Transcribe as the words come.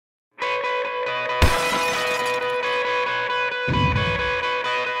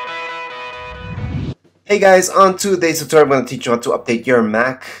Hey guys, on today's tutorial I'm going to teach you how to update your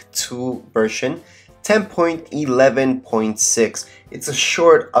Mac to version 10.11.6. It's a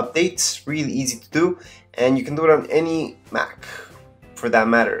short update, it's really easy to do, and you can do it on any Mac for that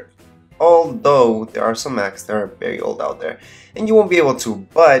matter. Although there are some Macs that are very old out there and you won't be able to,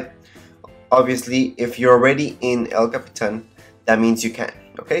 but obviously if you're already in El Capitan, that means you can.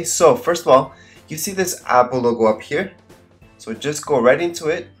 Okay, so first of all, you see this Apple logo up here, so just go right into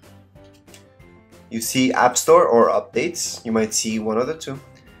it. You see App Store or updates, you might see one of the two,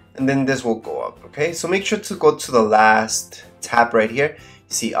 and then this will go up. Okay, so make sure to go to the last tab right here. You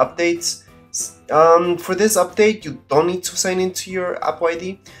see updates. For this update, you don't need to sign into your Apple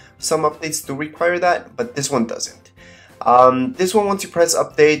ID. Some updates do require that, but this one doesn't. This one, once you press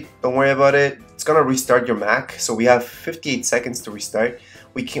update, don't worry about it. It's gonna restart your Mac, so we have 58 seconds to restart.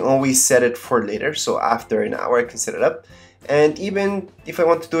 We can always set it for later, so after an hour I can set it up. And even if I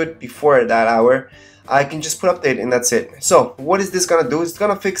want to do it before that hour, I can just put update and that's it. So what is this gonna do? It's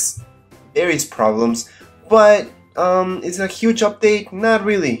gonna fix various problems, but it's a huge update? Not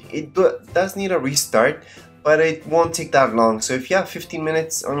really. It does need a restart, but it won't take that long. So if you have 15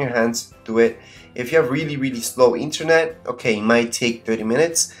 minutes on your hands, do it. If you have really slow internet, okay, it might take 30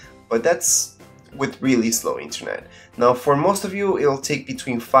 minutes, but that's with really slow internet. Now for most of you, it'll take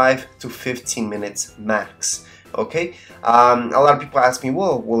between 5 to 15 minutes max. Okay, a lot of people ask me,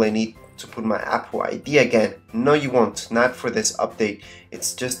 well, will I need to put my Apple ID again? No, you won't, not for this update.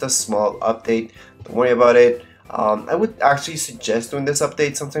 It's just a small update, don't worry about it. I would actually suggest doing this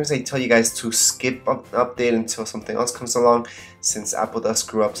update. Sometimes I tell you guys to skip an update until something else comes along, since Apple does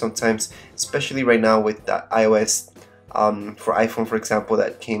screw up sometimes, especially right now with the iOS for iPhone, for example,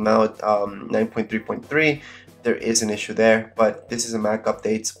 that came out 9.3.3. there is an issue there, but this is a Mac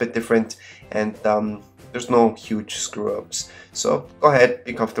update, it's a bit different, and there's no huge screw-ups. So go ahead,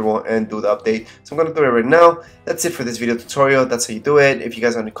 be comfortable, and do the update. So I'm going to do it right now. That's it for this video tutorial. That's how you do it. If you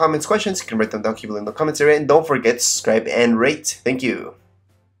guys have any comments, questions, you can write them down below in the comments area. And don't forget to subscribe and rate. Thank you.